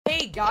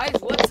Hey guys,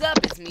 what's up?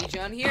 It's me,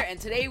 John here, and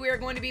today we are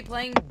going to be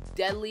playing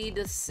Deadly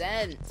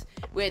Descent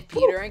with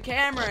Peter and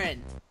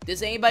Cameron.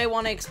 Does anybody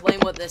want to explain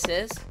what this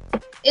is?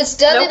 It's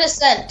Deadly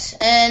Descent,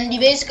 and you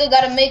basically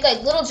gotta make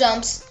like little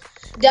jumps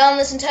down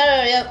this entire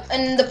area,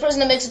 and the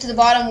person that makes it to the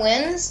bottom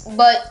wins.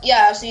 But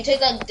yeah, so you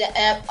take like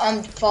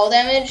fall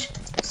damage.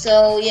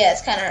 So yeah,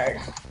 it's kind of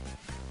hard.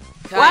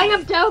 Why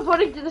am I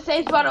teleporting to the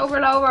same spot over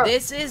and over?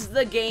 This is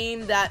the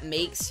game that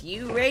makes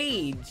you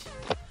rage.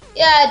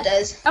 Yeah, it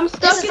does. I'm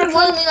stuck this is in for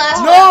killing me last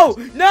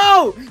time.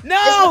 No!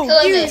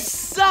 You me.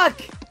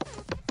 suck!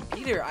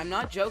 Peter, I'm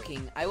not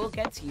joking. I will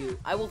get to you.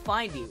 I will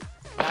find you.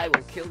 I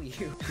will kill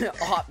you.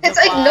 It's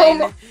like no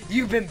more.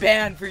 You've been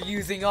banned for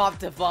using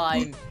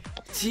Optifine.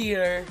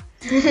 Cheater.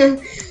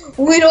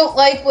 We don't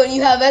like when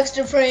you have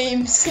extra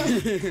frames.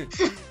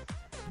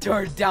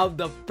 Turn down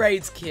the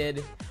frames,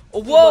 kid.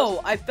 Oh,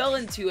 whoa! I fell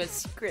into a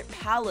secret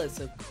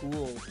palace of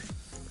cool.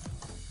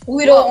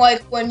 We don't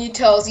like when you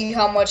tells you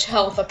how much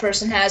health a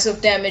person has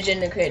with damage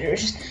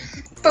indicators.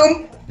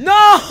 Boom.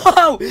 No!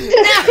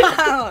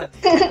 No!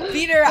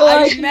 Peter,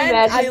 I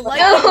meant I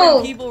like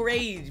when people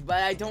rage,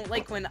 but I don't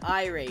like when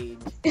I rage.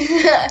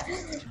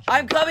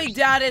 I'm coming,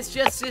 Dad. It's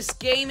just this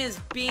game is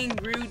being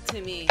rude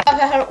to me.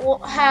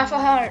 Half a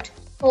heart.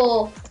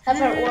 Full. Half a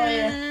heart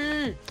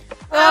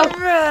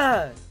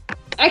warrior.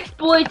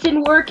 Exploits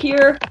and work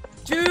here.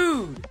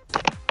 Dude.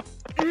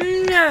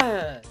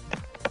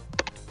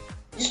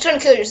 Just trying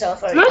to kill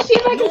yourself, are you?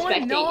 No,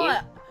 I'm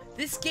not.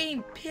 This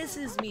game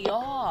pisses me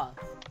off.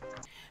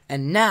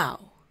 And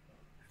now,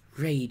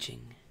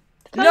 raging.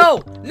 No!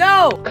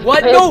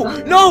 What?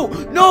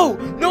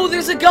 No!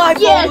 There's a guy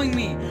following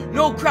me.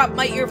 No, crap,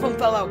 my earphone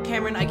fell out.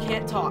 Cameron, I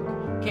can't talk.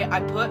 Okay,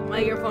 I put my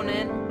earphone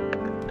in.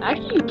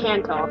 Actually, you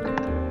can talk.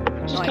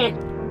 Just can't.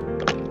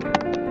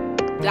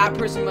 That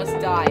person must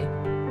die.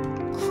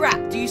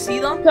 Crap, do you see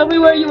them? Tell me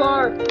where you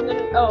are. And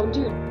then, oh,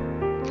 dude.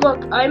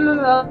 Look, I'm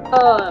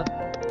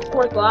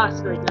fourth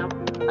glass right now.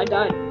 I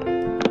died.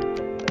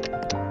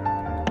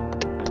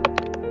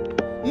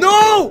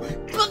 No!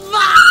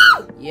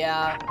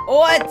 Yeah.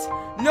 What?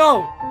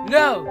 No!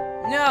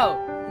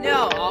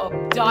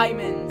 Oh,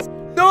 diamonds.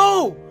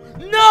 No!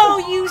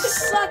 You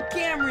suck,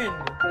 Cameron!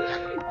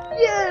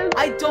 Yes!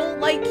 I don't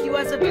like you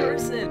as a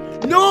person.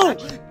 No!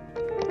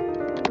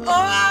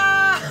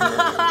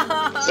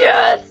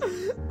 Yes!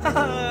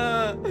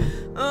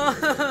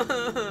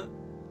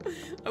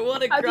 I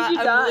want to cry.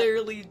 I'm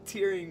literally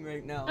tearing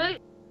right now.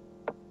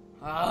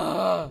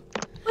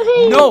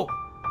 No!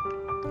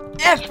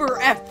 Effer.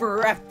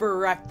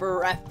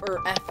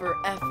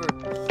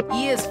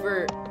 E is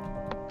for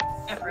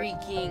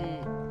freaking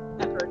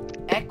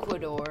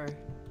Ecuador.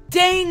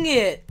 Dang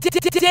it!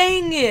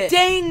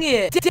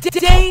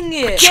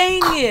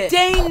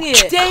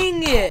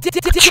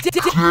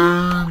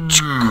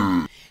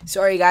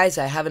 Sorry guys,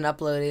 I haven't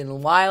uploaded in a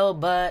while,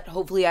 but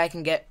hopefully I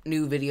can get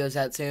new videos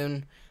out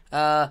soon.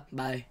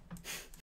 Bye.